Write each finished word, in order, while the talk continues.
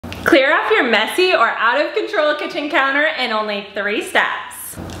Clear off your messy or out of control kitchen counter in only 3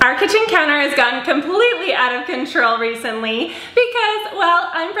 steps. Our kitchen counter has gotten completely out of control recently because, well,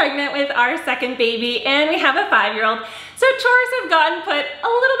 I'm pregnant with our second baby and we have a 5-year-old. So chores have gotten put a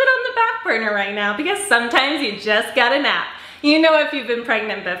little bit on the back burner right now because sometimes you just gotta nap. You know if you've been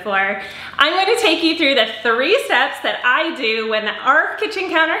pregnant before. I'm going to take you through the 3 steps that I do when our kitchen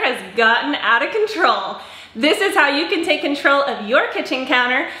counter has gotten out of control. This is how you can take control of your kitchen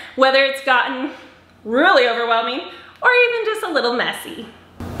counter, whether it's gotten really overwhelming or even just a little messy.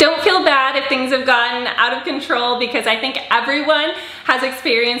 Don't feel bad if things have gotten out of control because I think everyone has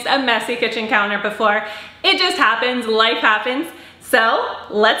experienced a messy kitchen counter before. It just happens, life happens. So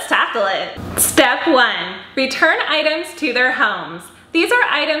let's tackle it. Step 1, return items to their homes. These are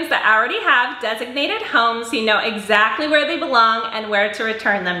items that already have designated homes so you know exactly where they belong and where to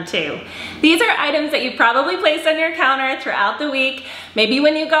return them to. These are items that you probably placed on your counter throughout the week, maybe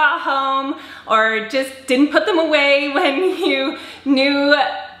when you got home or just didn't put them away when you knew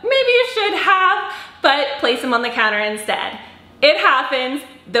maybe you should have, but place them on the counter instead. It happens.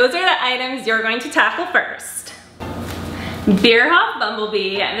 Those are the items you're going to tackle first. Beerhoff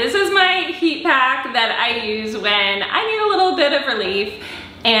Bumblebee. This is my heat pack that I use when I need a little bit of relief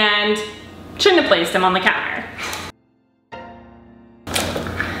and shouldn't have placed them on the counter.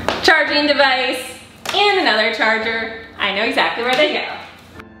 Charging device and another charger. I know exactly where they go.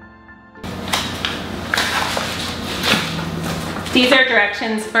 These are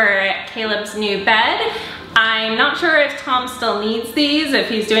directions for Caleb's new bed. I'm not sure if Tom still needs these, if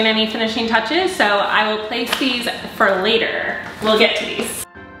he's doing any finishing touches, so I will place these for later. We'll get to these.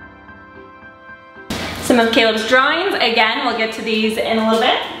 Some of Caleb's drawings, again, we'll get to these in a little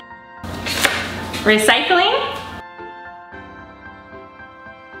bit. Recycling.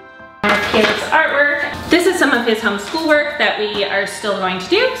 Caleb's artwork. This is some of his homeschool work that we are still going to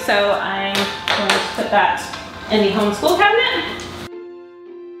do, so I'm going to put that in the homeschool cabinet.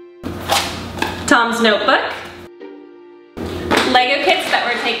 Tom's notebook. Lego kits that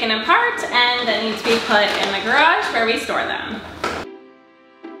were taken apart and that need to be put in the garage where we store them.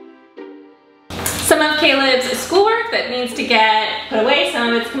 Some of Caleb's schoolwork that needs to get put away,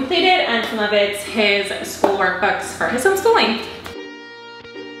 some of it's completed and some of it's his schoolwork books for his homeschooling.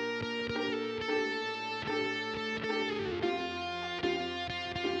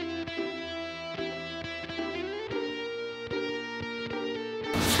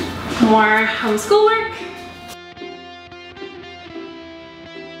 More homeschool work.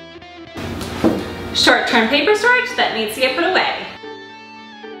 Short-term paper storage that needs to get put away.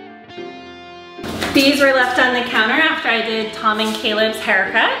 These were left on the counter after I did Tom and Caleb's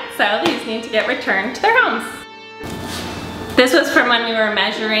haircut, so these need to get returned to their homes. This was from when we were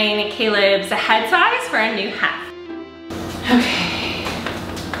measuring Caleb's head size for a new hat. Okay.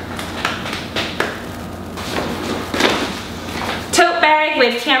 Tote bag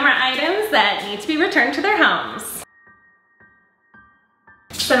with camera items that need to be returned to their homes.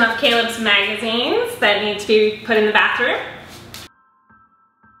 Some of Caleb's magazines that need to be put in the bathroom.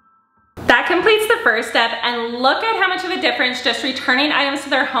 That completes the first step, and look at how much of a difference just returning items to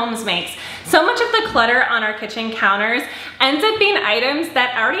their homes makes. So much of the clutter on our kitchen counters ends up being items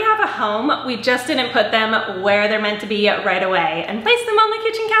that already have a home. We just didn't put them where they're meant to be right away and place them on the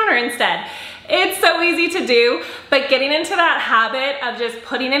kitchen counter instead. It's so easy to do, but getting into that habit of just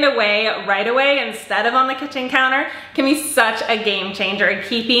putting it away right away instead of on the kitchen counter can be such a game changer in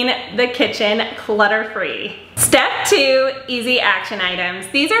keeping the kitchen clutter-free. Step 2, easy action items.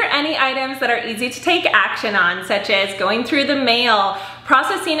 These are any items that are easy to take action on, such as going through the mail,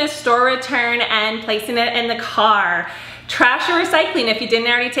 processing a store return and placing it in the car, trash or recycling if you didn't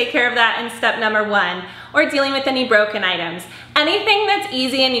already take care of that in step number 1, or dealing with any broken items. Anything that's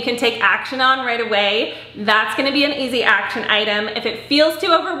easy and you can take action on right away, that's gonna be an easy action item. If it feels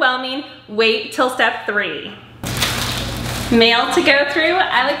too overwhelming, wait till step 3. Mail to go through.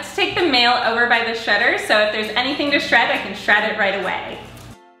 I like to take the mail over by the shredder, so if there's anything to shred, I can shred it right away.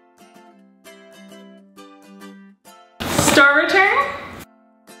 Store return.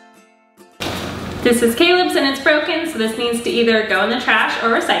 This is Caleb's and it's broken, so this needs to either go in the trash or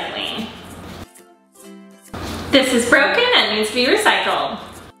recycling. This is broken and needs to be recycled.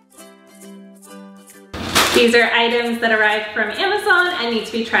 These are items that arrived from Amazon and need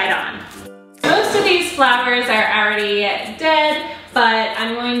to be tried on. Most of these flowers are already dead, but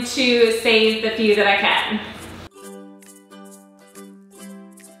I'm going to save the few that I can.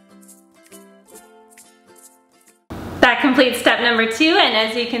 That completes step number 2, and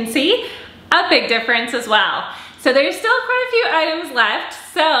as you can see, a big difference as well. So there's still quite a few items left,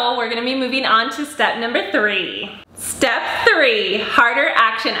 so we're gonna be moving on to step number 3. Step 3, harder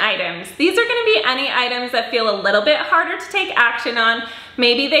action items. These are gonna be any items that feel a little bit harder to take action on.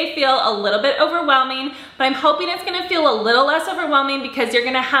 Maybe they feel a little bit overwhelming, but I'm hoping it's gonna feel a little less overwhelming because you're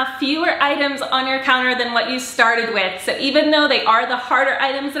gonna have fewer items on your counter than what you started with. So even though they are the harder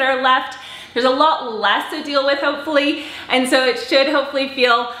items that are left, there's a lot less to deal with, hopefully, and so it should hopefully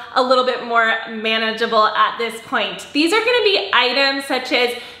feel a little bit more manageable at this point. These are gonna be items such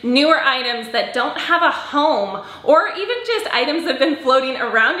as newer items that don't have a home, or even just items that have been floating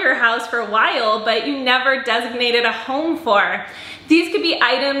around your house for a while, but you never designated a home for. These could be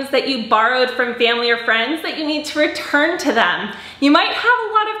items that you borrowed from family or friends that you need to return to them. You might have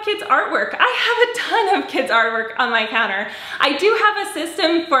a lot of kids' artwork. I have a ton of kids' artwork on my counter. I do have a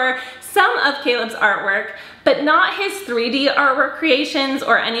system for some of Caleb's artwork, but not his 3D artwork creations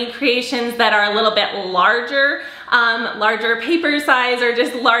or any creations that are a little bit larger, larger paper size or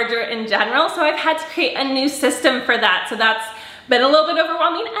just larger in general. So I've had to create a new system for that. So that's been a little bit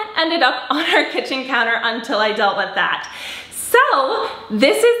overwhelming and ended up on our kitchen counter until I dealt with that. So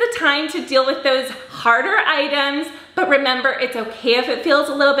this is the time to deal with those harder items, but remember, it's okay if it feels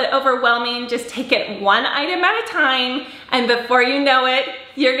a little bit overwhelming. Just take it one item at a time, and before you know it,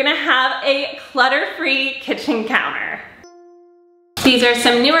 you're gonna have a clutter-free kitchen counter. These are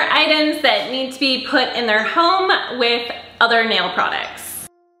some newer items that need to be put in their home with other nail products.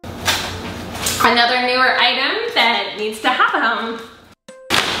 Another newer item that needs to have a home.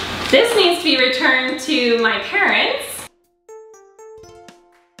 This needs to be returned to my parents.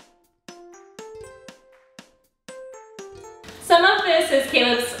 Some of this is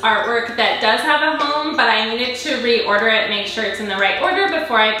Caleb's artwork that does have a home, but I needed to reorder it, make sure it's in the right order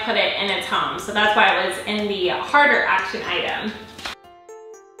before I put it in its home. So that's why it was in the harder action item.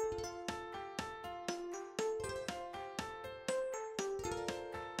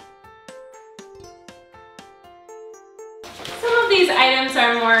 Some of these items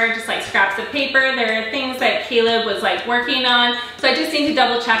are more just like scraps of paper. There are things that Caleb was like working on. So I just need to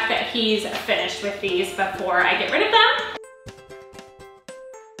double check that he's finished with these before I get rid of them.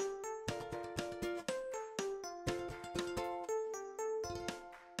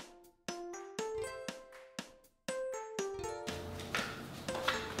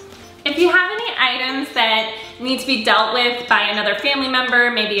 If you have any items that need to be dealt with by another family member,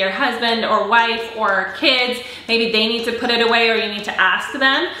 maybe your husband or wife or kids, maybe they need to put it away or you need to ask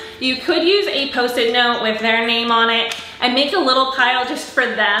them, you could use a Post-it note with their name on it and make a little pile just for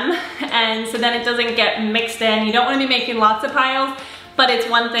them, and so then it doesn't get mixed in. You don't want to be making lots of piles, but it's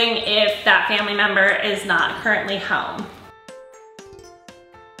one thing if that family member is not currently home.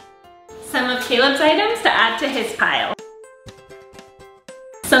 Some of Caleb's items to add to his pile.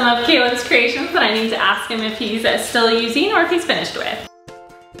 Some of Caleb's creations that I need to ask him if he's still using or if he's finished with.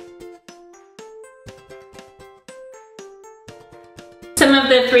 Some of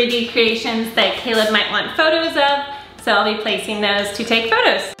the 3D creations that Caleb might want photos of, so I'll be placing those to take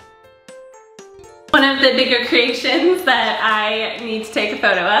photos. One of the bigger creations that I need to take a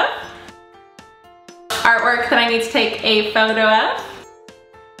photo of. Artwork that I need to take a photo of.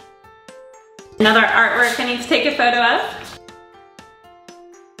 Another artwork I need to take a photo of.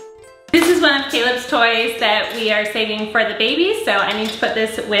 This is one of Caleb's toys that we are saving for the babies, so I need to put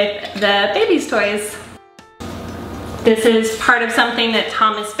this with the baby's toys. This is part of something that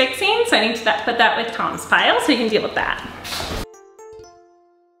Tom is fixing, so I need to put that with Tom's pile so he can deal with that.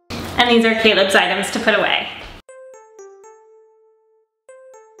 And these are Caleb's items to put away.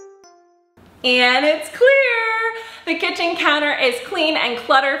 And it's clear! The kitchen counter is clean and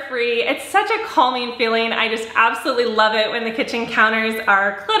clutter-free. It's such a calming feeling. I just absolutely love it when the kitchen counters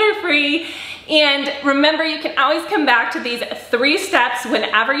are clutter-free. And remember, you can always come back to these 3 steps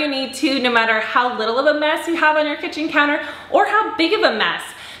whenever you need to, no matter how little of a mess you have on your kitchen counter or how big of a mess,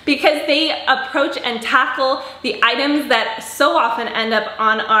 because they approach and tackle the items that so often end up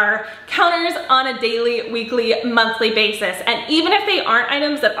on our counters on a daily, weekly, monthly basis. And even if they aren't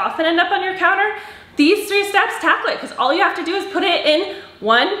items that often end up on your counter, these 3 steps tackle it, because all you have to do is put it in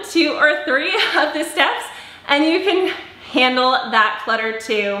 1, 2, or 3 of the steps and you can handle that clutter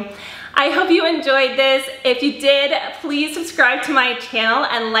too. I hope you enjoyed this. If you did, please subscribe to my channel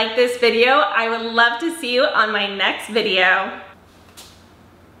and like this video. I would love to see you on my next video.